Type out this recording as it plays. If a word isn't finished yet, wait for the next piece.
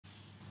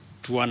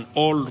to an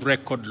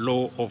all-record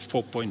low of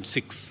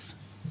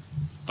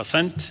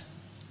 4.6%,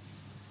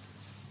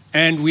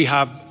 and we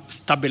have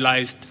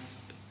stabilized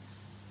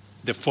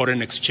the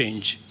foreign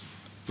exchange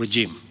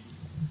regime.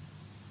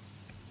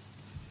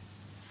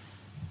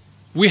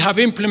 We have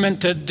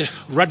implemented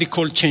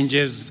radical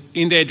changes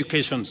in the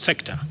education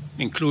sector,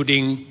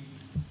 including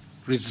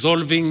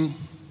resolving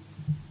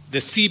the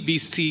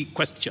CBC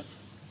question.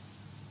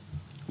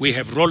 We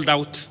have rolled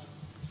out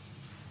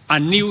a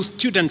new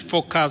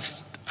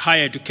student-focused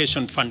higher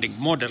education funding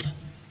model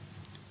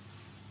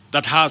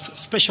that has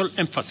special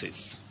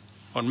emphasis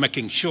on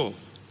making sure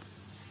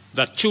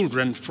that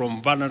children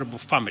from vulnerable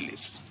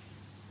families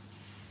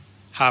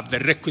have the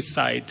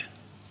requisite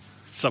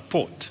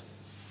support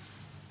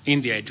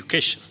in their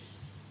education.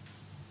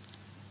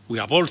 We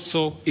have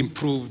also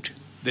improved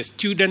the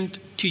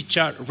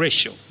student-teacher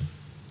ratio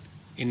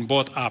in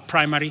both our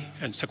primary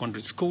and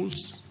secondary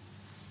schools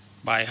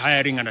by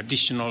hiring an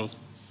additional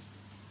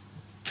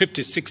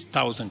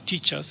 56,000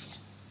 teachers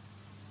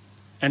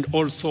and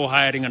also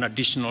hiring an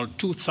additional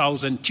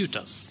 2,000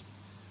 tutors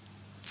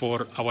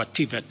for our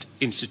TVET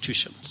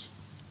institutions.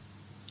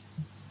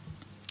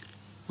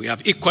 We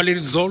have equally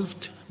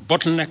resolved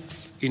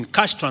bottlenecks in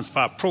cash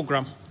transfer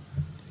program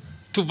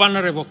to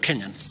vulnerable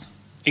Kenyans,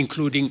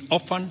 including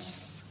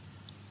orphans,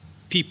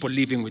 people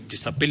living with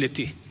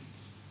disability,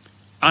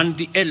 and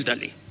the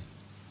elderly.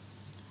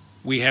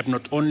 We have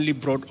not only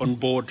brought on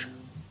board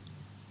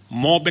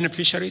more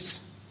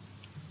beneficiaries,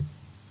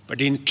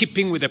 but in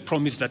keeping with the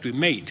promise that we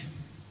made,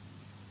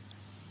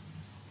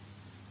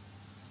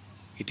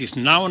 it is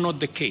now not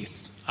the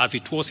case, as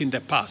it was in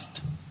the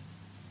past,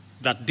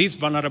 that these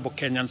vulnerable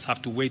Kenyans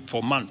have to wait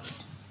for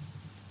months.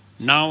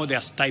 Now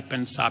their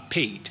stipends are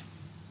paid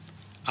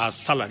as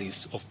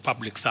salaries of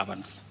public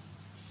servants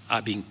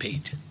are being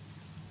paid.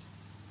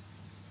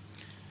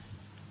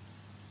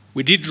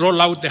 We did roll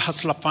out the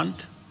Hustler Fund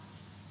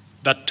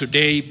that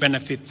today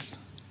benefits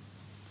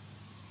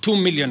 2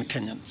 million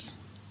Kenyans.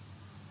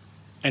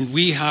 And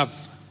we have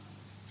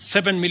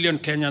 7 million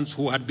Kenyans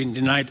who had been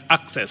denied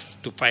access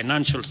to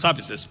financial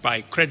services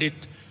by credit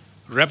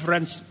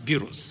reference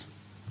bureaus.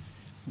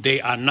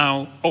 They are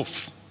now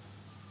off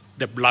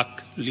the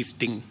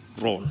blacklisting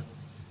roll.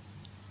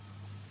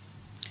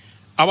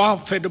 Our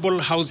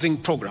affordable housing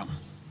program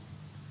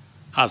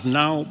has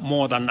now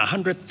more than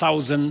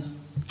 100,000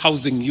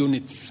 housing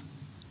units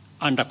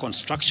under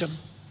construction.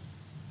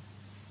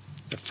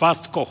 The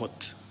first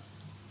cohort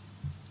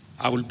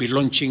I will be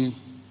launching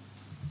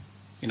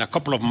in a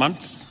couple of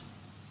months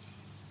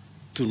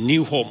to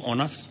new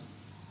homeowners.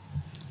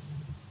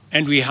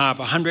 And we have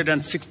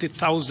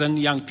 160,000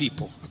 young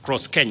people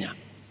across Kenya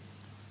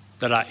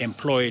that are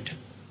employed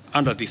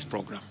under this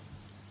program.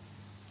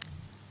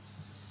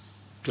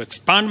 To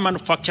expand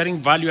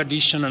manufacturing, value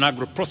addition, and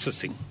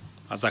agro-processing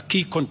as a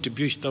key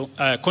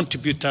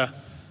contributor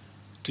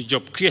to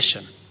job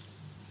creation,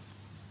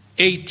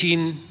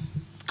 18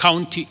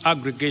 county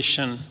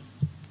aggregation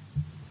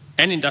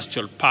and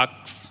industrial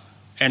parks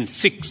and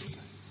 6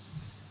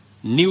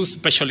 new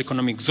special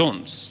economic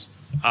zones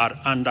are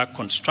under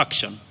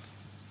construction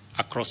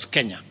across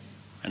Kenya.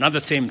 And at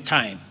the same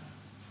time,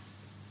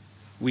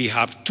 we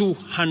have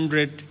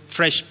 200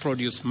 fresh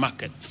produce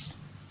markets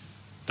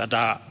that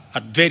are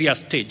at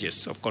various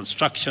stages of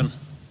construction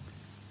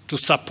to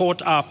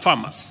support our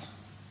farmers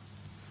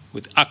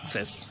with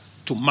access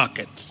to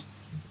markets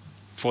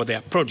for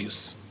their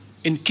produce,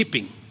 in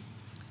keeping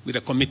with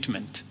the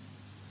commitment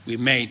we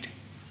made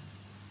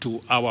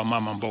to our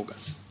mama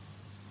mbogas.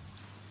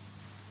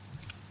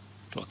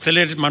 To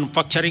accelerate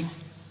manufacturing,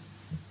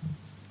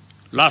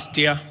 last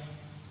year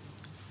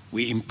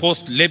we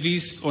imposed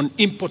levies on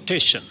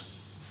importation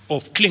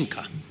of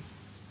clinker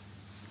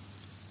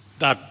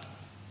that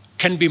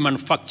can be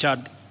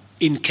manufactured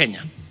in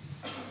Kenya.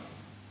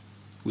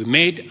 We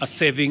made a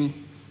saving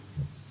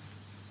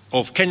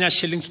of Kenya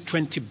shillings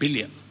 20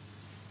 billion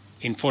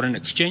in foreign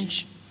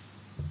exchange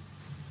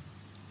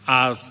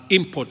as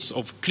imports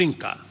of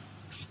clinker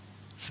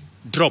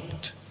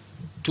dropped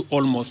to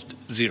almost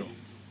zero.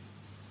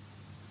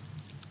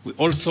 We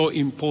also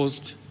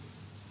imposed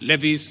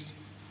levies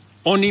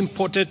on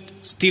imported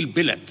steel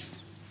billets.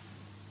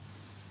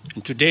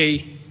 And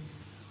today,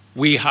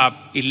 we have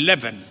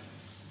 11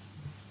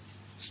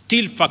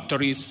 steel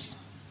factories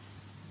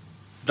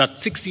that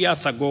 6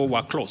 years ago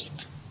were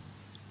closed.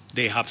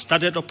 They have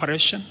started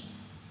operation,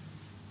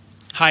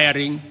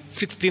 hiring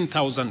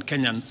 16,000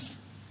 Kenyans.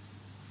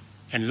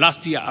 And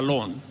last year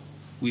alone,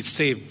 we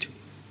saved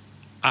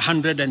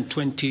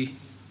 120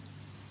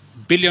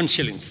 billion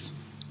shillings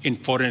in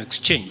foreign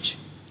exchange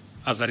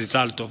as a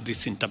result of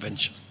this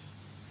intervention.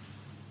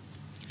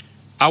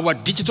 Our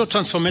digital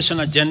transformation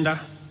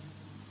agenda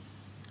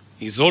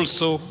is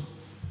also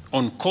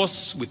on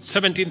course with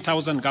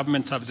 17,000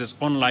 government services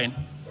online,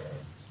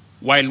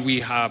 while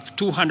we have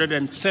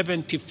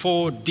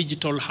 274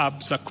 digital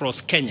hubs across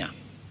Kenya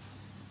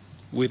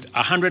with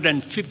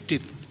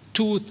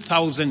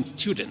 152,000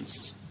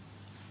 students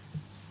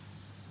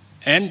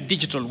and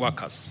digital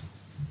workers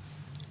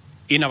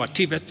in our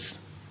TVETs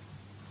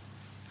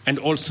and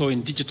also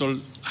in digital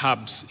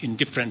hubs in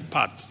different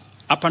parts,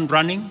 up and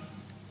running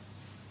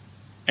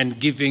and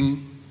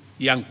giving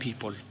young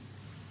people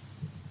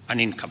an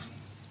income.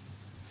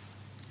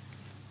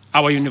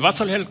 Our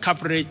universal health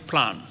coverage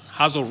plan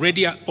has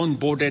already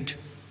onboarded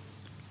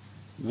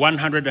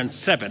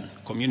 107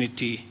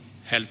 community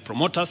health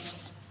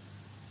promoters,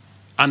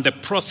 and the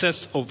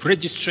process of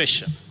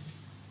registration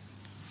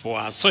for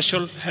our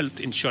social health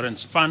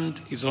insurance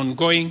fund is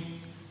ongoing,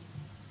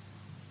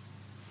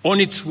 on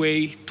its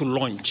way to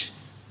launch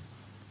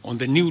on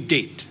the new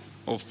date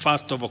of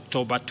 1st of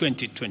October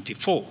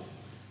 2024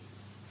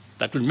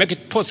 that will make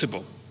it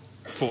possible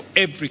for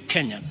every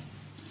Kenyan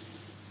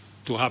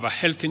to have a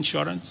health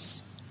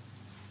insurance,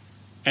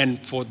 and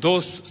for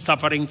those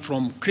suffering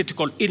from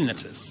critical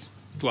illnesses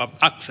to have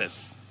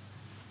access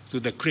to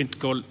the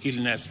critical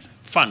illness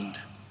fund,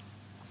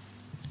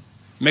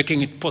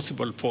 making it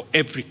possible for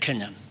every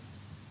Kenyan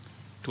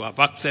to have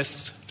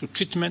access to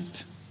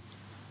treatment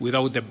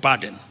without the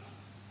burden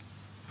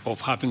of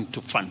having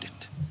to fund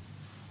it.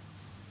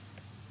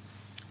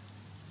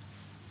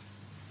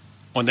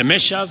 On the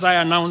measures I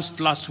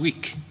announced last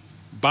week,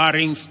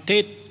 barring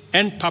state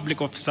and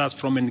public officers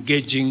from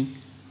engaging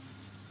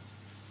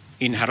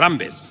in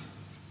harambes,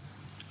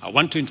 I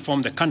want to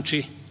inform the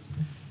country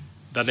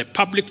that the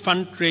Public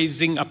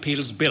Fundraising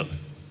Appeals Bill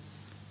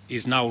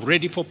is now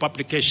ready for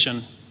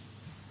publication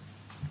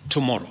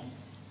tomorrow.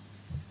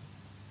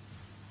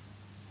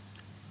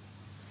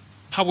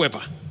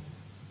 However,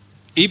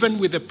 even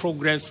with the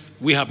progress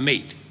we have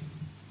made,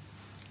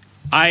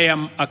 I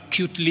am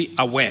acutely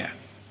aware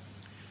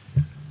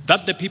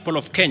that the people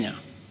of Kenya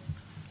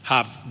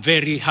have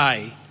very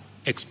high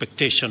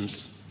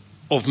expectations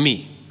of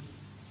me.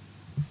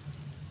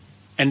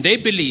 And they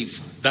believe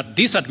that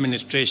this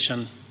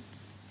administration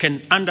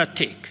can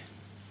undertake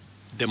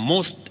the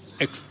most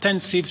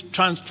extensive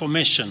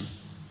transformation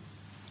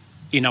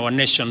in our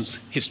nation's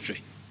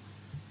history.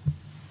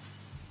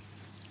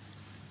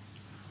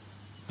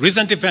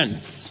 Recent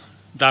events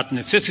that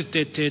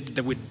necessitated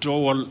the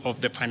withdrawal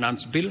of the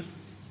finance bill,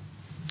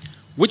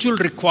 which will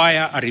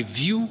require a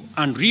review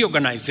and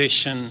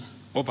reorganization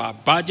of our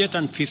budget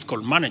and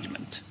fiscal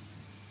management,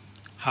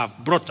 have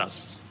brought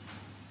us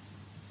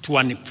to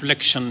an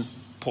inflection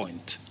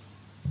point.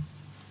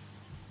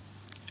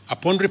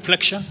 Upon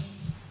reflection,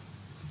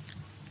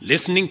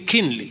 listening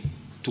keenly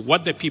to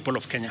what the people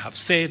of Kenya have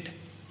said,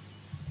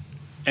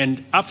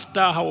 and after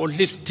a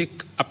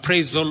holistic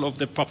appraisal of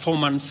the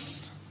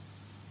performance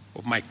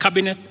of my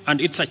cabinet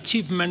and its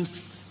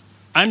achievements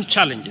and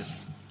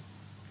challenges,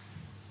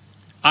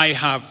 I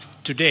have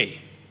today,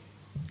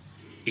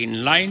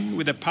 in line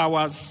with the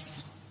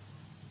powers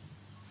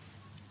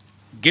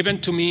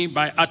given to me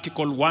by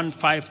Article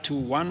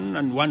 1521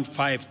 and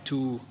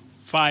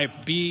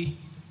 1525B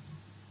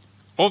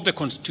of the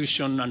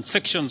Constitution and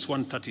Sections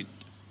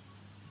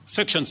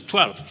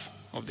 12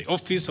 of the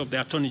Office of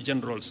the Attorney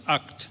General's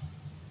Act,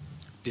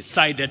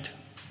 decided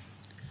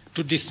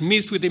to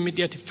dismiss with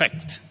immediate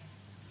effect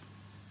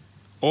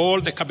all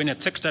the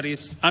Cabinet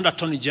Secretaries and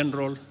Attorney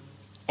General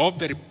of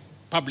the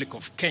Republic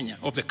of Kenya,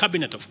 of the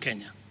Cabinet of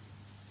Kenya,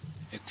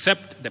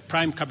 except the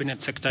Prime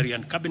Cabinet Secretary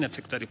and Cabinet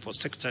Secretary for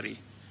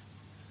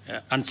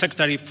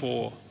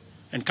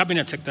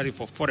Cabinet Secretary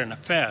for Foreign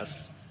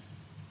Affairs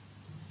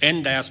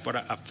and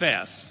Diaspora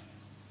Affairs.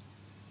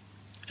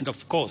 And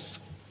of course,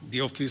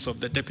 the Office of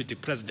the Deputy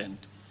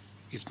President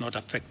is not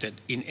affected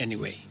in any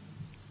way.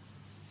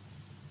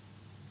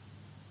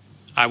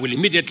 I will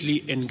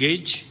immediately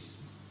engage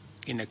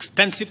in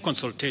extensive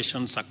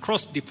consultations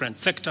across different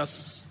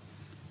sectors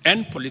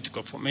and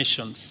political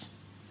formations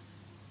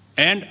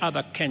and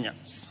other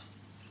Kenyans,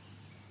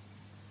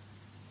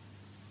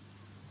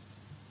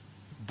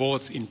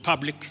 both in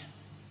public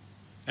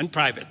and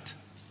private,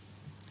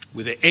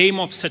 with the aim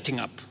of setting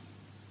up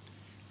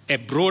a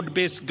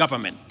broad-based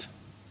government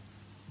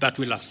that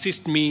will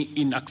assist me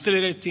in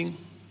accelerating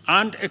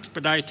and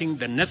expediting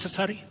the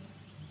necessary,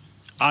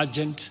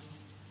 urgent,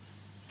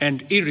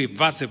 and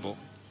irreversible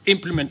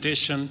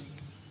implementation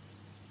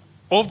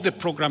of the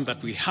program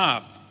that we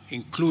have,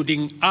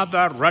 including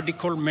other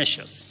radical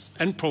measures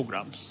and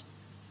programs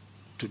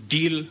to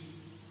deal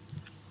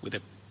with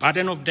the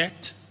burden of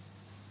debt,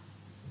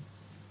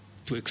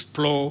 to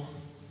explore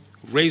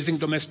raising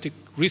domestic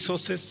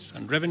resources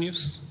and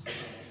revenues,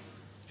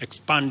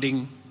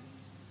 expanding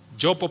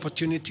job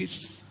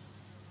opportunities,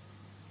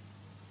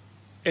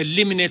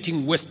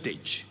 eliminating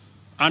wastage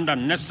and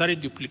unnecessary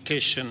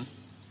duplication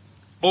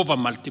of a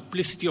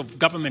multiplicity of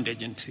government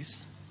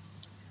agencies,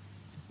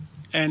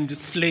 and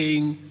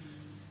slaying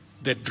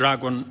the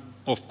dragon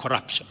of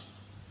corruption,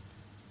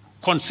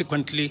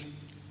 consequently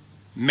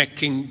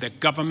making the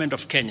government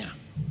of Kenya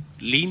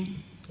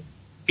lean,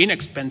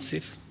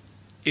 inexpensive,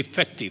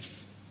 effective,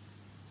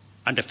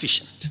 and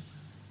efficient.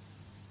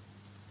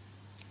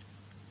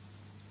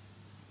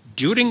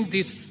 During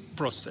this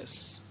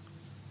process,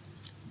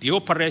 the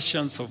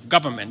operations of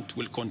government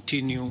will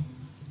continue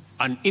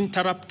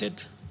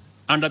uninterrupted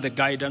under the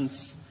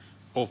guidance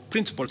of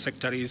principal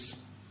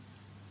secretaries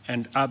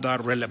and other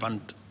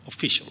relevant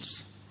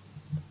officials.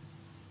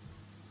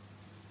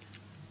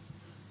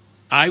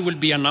 I will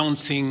be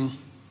announcing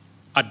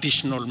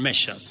additional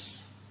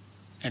measures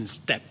and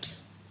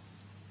steps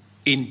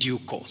in due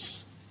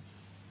course.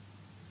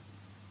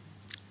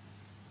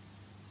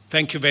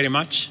 Thank you very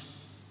much,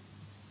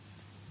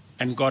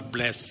 and God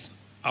bless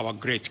our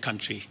great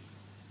country,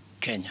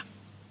 Kenya.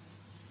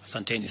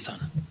 Asanteni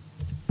sana.